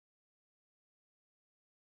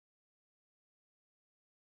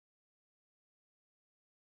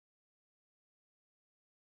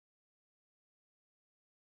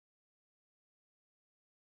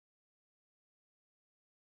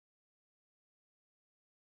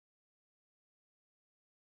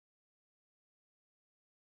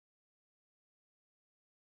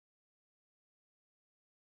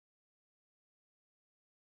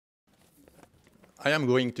I am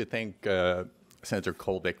going to thank Senator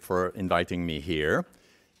Colbeck for inviting me here.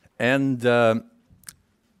 And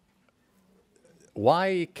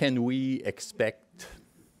why can we expect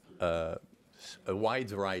a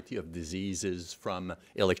wide variety of diseases from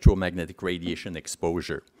electromagnetic radiation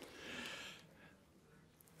exposure?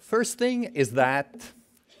 First thing is that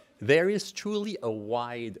there is truly a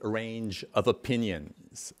wide range of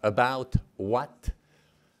opinions about what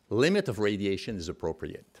limit of radiation is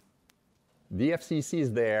appropriate. The FCC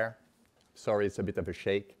is there. Sorry, it's a bit of a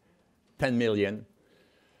shake. 10 million.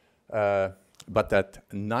 But at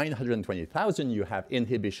 920,000, you have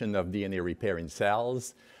inhibition of DNA repair in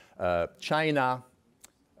cells. China,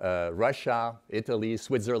 Russia, Italy,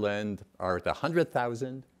 Switzerland are at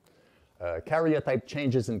 100,000. Karyotype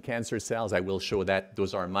changes in cancer cells, I will show that.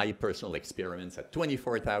 Those are my personal experiments at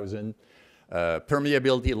 24,000.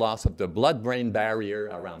 Permeability loss of the blood-brain barrier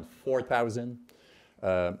around 4,000.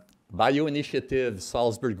 Bioinitiative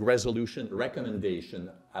Salzburg resolution recommendation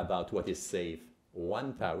about what is safe,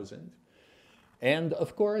 1,000. And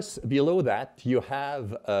of course, below that, you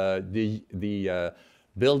have the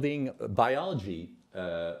building biology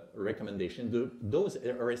recommendation. Those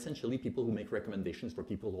are essentially people who make recommendations for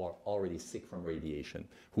people who are already sick from radiation,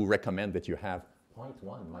 who recommend that you have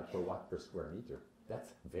 0.1 microwatt per square meter.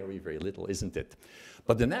 That's very, very little, isn't it?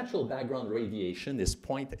 But the natural background radiation is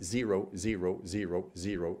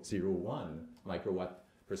 0.0000001 microwatt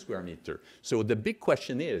per square meter. So the big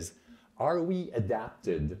question is, are we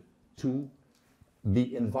adapted to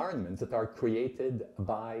the environments that are created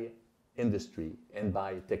by industry and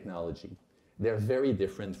by technology? They're very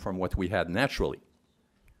different from what we had naturally.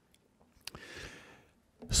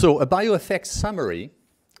 So a bioeffects summary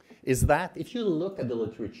is that if you look at the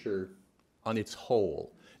literature on its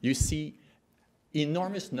whole, you see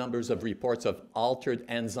enormous numbers of reports of altered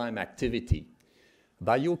enzyme activity,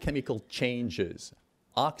 biochemical changes,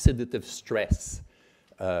 oxidative stress,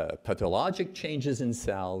 pathologic changes in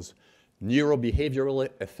cells, neurobehavioral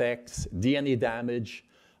effects, DNA damage,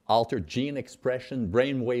 altered gene expression,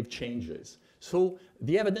 brainwave changes. So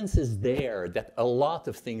the evidence is there that a lot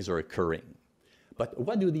of things are occurring. But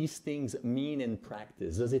what do these things mean in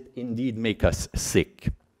practice? Does it indeed make us sick?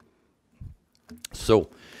 So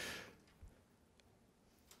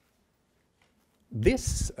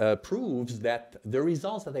this proves that the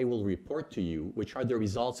results that I will report to you, which are the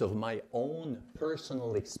results of my own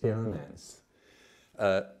personal experiments,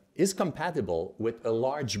 is compatible with a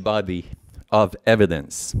large body of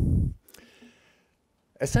evidence.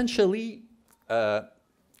 Essentially,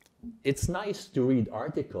 it's nice to read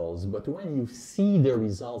articles, but when you see the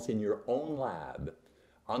results in your own lab,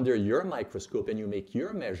 under your microscope, and you make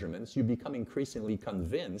your measurements, you become increasingly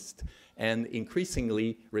convinced and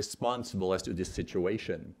increasingly responsible as to this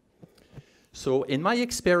situation. So in my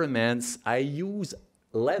experiments, I use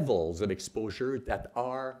levels of exposure that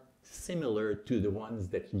are similar to the ones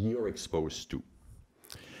that you're exposed to.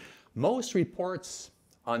 Most reports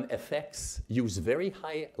on effects use very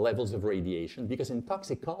high levels of radiation because in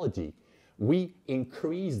toxicology, we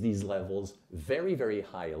increase these levels very, very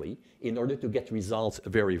highly in order to get results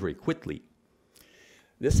very, very quickly.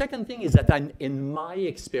 The second thing is that in my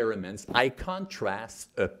experiments, I contrast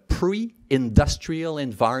a pre-industrial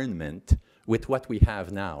environment with what we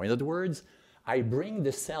have now. In other words, I bring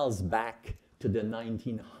the cells back to the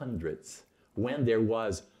 1900s when there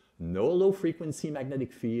was no low-frequency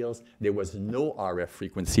magnetic fields, there was no RF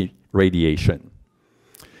frequency radiation.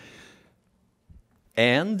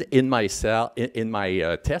 And in my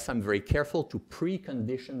test, I'm very careful to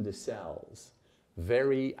precondition the cells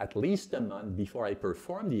at least a month before I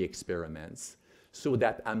perform the experiments so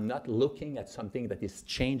that I'm not looking at something that is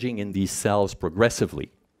changing in these cells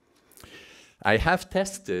progressively. I have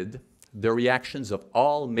tested the reactions of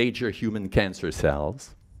all major human cancer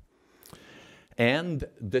cells. And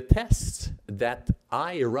the tests that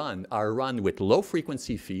I run are run with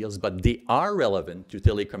low-frequency fields, but they are relevant to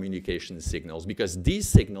telecommunication signals because these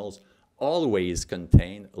signals always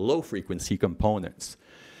contain low-frequency components.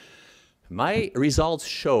 My results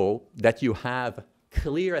show that you have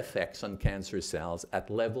clear effects on cancer cells at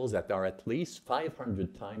levels that are at least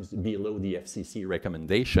 500 times below the FCC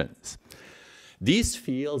recommendations. These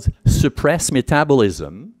fields suppress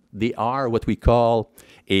metabolism. They are what we call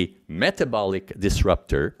a metabolic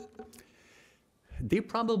disruptor. They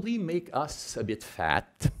probably make us a bit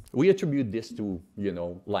fat. We attribute this to,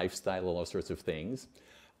 lifestyle, all sorts of things.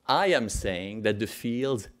 I am saying that the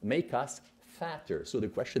fields make us fatter. So the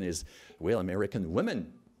question is, will American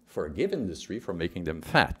women forgive industry for making them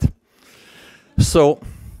fat? So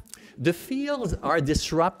the fields are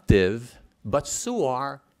disruptive, but so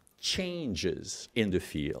are changes in the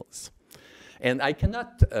fields. And I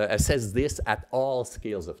cannot assess this at all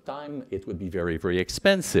scales of time. It would be very, very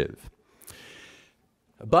expensive.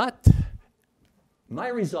 But my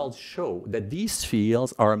results show that these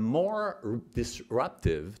fields are more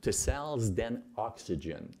disruptive to cells than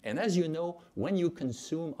oxygen. And as you know, when you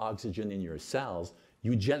consume oxygen in your cells,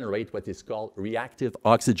 you generate what is called reactive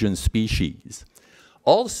oxygen species.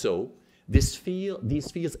 Also, these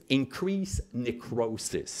fields increase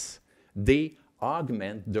necrosis. They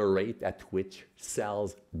augment the rate at which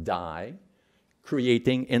cells die,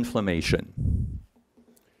 creating inflammation.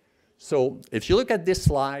 So if you look at this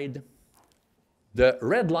slide, the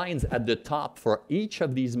red lines at the top for each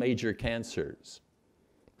of these major cancers,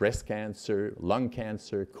 breast cancer, lung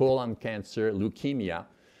cancer, colon cancer, leukemia,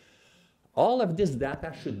 all of this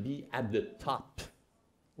data should be at the top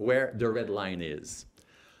where the red line is.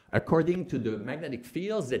 According to the magnetic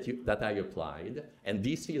fields that I applied, and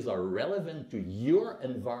these fields are relevant to your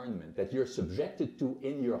environment that you're subjected to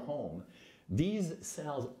in your home, these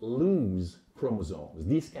cells lose chromosomes.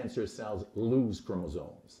 These cancer cells lose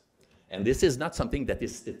chromosomes. And this is not something that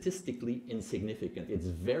is statistically insignificant. It's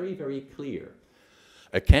very, very clear.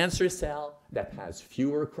 A cancer cell that has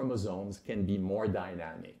fewer chromosomes can be more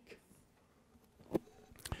dynamic.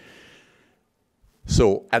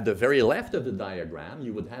 So at the very left of the diagram,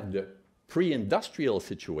 you would have the pre-industrial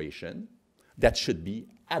situation that should be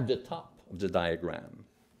at the top of the diagram.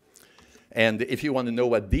 And if you want to know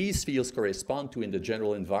what these fields correspond to in the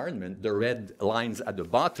general environment, the red lines at the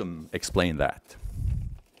bottom explain that.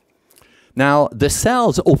 Now, the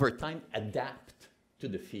cells over time adapt to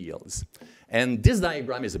the fields. And this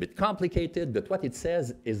diagram is a bit complicated, but what it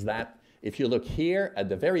says is that if you look here at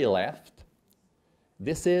the very left,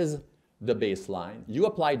 this is the baseline. You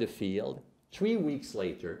apply the field. 3 weeks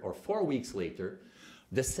later or 4 weeks later,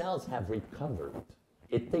 the cells have recovered.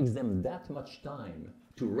 It takes them that much time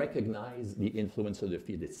to recognize the influence of the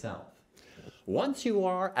field itself. Once you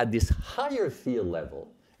are at this higher field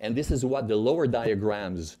level, and this is what the lower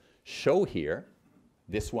diagrams show here,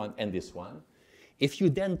 this one and this one, if you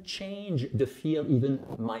then change the field even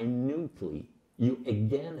minutely, you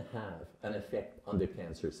again have an effect on the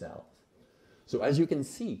cancer cells. So as you can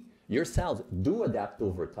see, your cells do adapt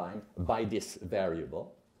over time by this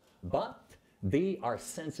variable, but they are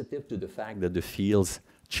sensitive to the fact that the fields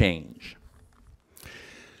change.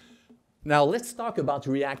 Now let's talk about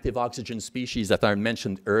reactive oxygen species that I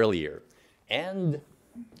mentioned earlier. And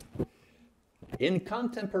in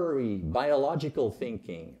contemporary biological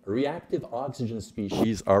thinking, reactive oxygen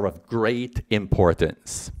species are of great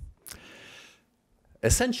importance.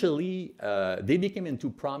 Essentially, they became into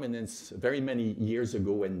prominence very many years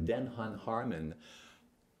ago when Denham Harmon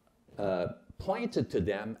pointed to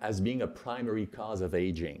them as being a primary cause of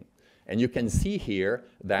aging. And you can see here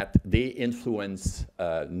that they influence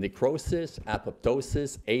necrosis,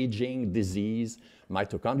 apoptosis, aging, disease,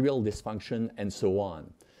 mitochondrial dysfunction, and so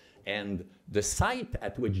on. And the site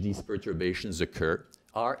at which these perturbations occur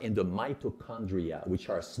are in the mitochondria, which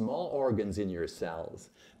are small organs in your cells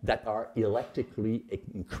that are electrically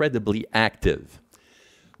incredibly active.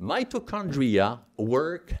 Mitochondria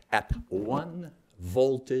work at 1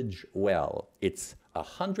 voltage well. It's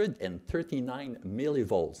 139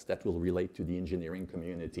 millivolts that will relate to the engineering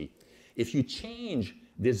community. If you change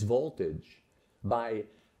this voltage by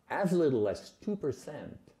as little as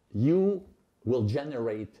 2%, you will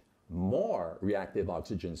generate more reactive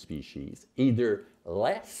oxygen species, either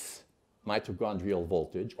less mitochondrial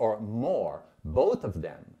voltage or more. Both of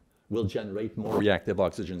them will generate more reactive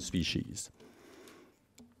oxygen species.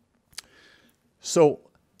 So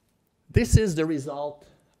this is the result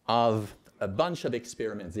of a bunch of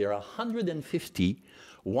experiments. There are 150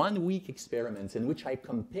 one-week experiments in which I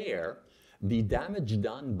compare the damage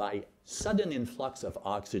done by sudden influx of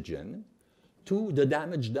oxygen to the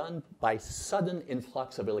damage done by sudden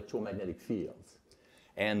influx of electromagnetic fields.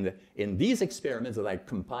 And in these experiments that I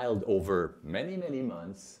compiled over many, many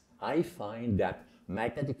months, I find that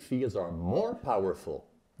magnetic fields are more powerful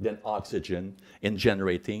than oxygen in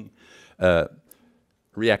generating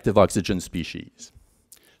reactive oxygen species.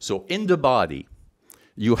 So in the body,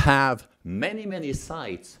 you have many, many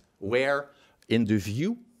sites where, in the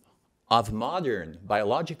view of modern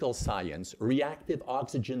biological science, reactive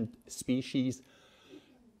oxygen species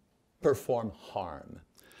perform harm.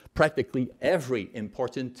 Practically every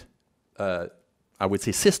important, I would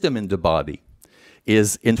say, system in the body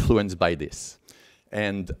is influenced by this.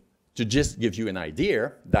 And to just give you an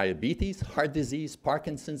idea, diabetes, heart disease,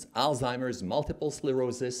 Parkinson's, Alzheimer's, multiple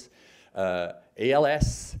sclerosis,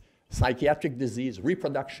 ALS, psychiatric disease,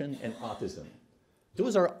 reproduction, and autism.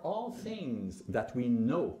 Those are all things that we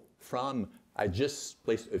know from I just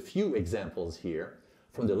placed a few examples here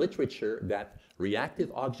from the literature that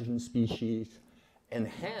reactive oxygen species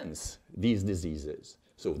enhance these diseases.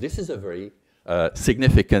 So this is a very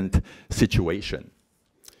significant situation.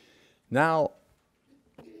 Now,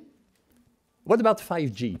 what about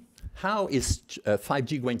 5G? How is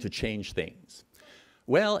 5G going to change things?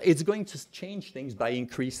 Well, it's going to change things by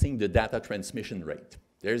increasing the data transmission rate.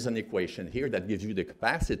 There's an equation here that gives you the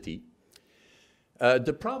capacity.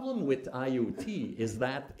 The problem with IoT is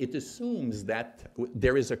that it assumes that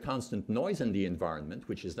there is a constant noise in the environment,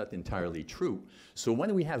 which is not entirely true. So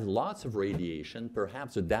when we have lots of radiation,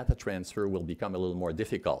 perhaps the data transfer will become a little more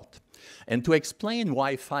difficult. And to explain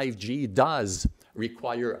why 5G does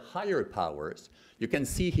require higher powers, you can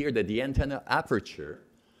see here that the antenna aperture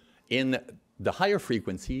in the higher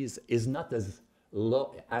frequencies is not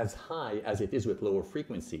as high as it is with lower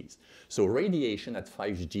frequencies. So radiation at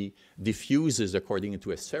 5G diffuses according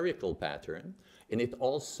to a spherical pattern, and it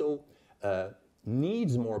also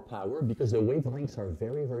needs more power because the wavelengths are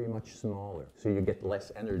very, very much smaller, so you get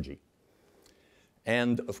less energy.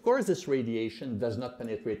 And of course, this radiation does not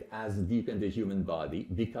penetrate as deep in the human body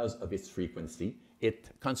because of its frequency.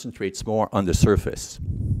 It concentrates more on the surface.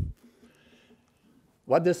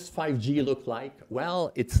 What does 5G look like?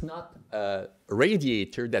 Well, it's not a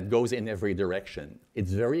radiator that goes in every direction.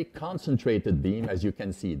 It's very concentrated beam, as you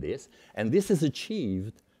can see this. And this is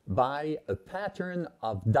achieved by a pattern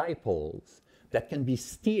of dipoles that can be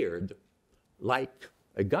steered like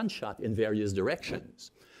a gunshot in various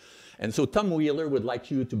directions. And so Tom Wheeler would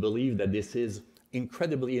like you to believe that this is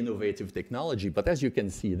incredibly innovative technology. But as you can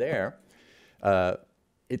see there,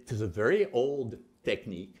 it is a very old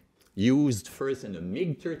technique used first in the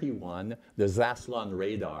MiG-31, the Zaslon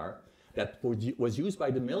radar, that was used by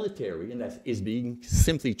the military and that is being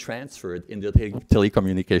simply transferred in the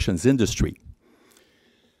telecommunications industry.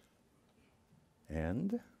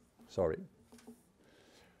 And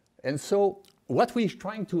so what we're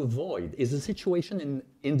trying to avoid is a situation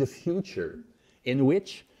in the future in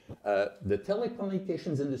which the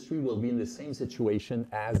telecommunications industry will be in the same situation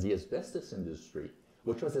as the asbestos industry,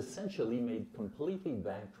 which was essentially made completely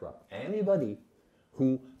bankrupt. Anybody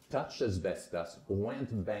who touched asbestos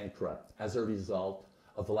went bankrupt as a result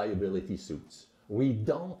of liability suits. We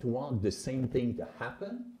don't want the same thing to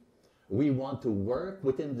happen. We want to work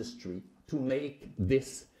with industry to make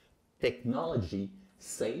this technology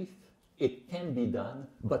safe. It can be done,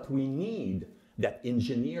 but we need that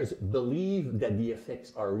engineers believe that the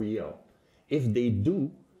effects are real. If they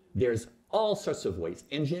do, there's all sorts of ways.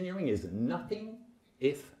 Engineering is nothing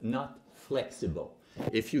if not flexible.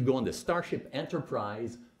 If you go on the Starship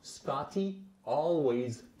Enterprise, Scotty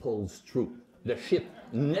always pulls through. The ship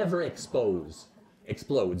never explodes.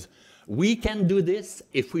 We can do this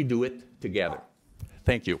if we do it together.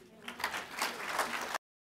 Thank you.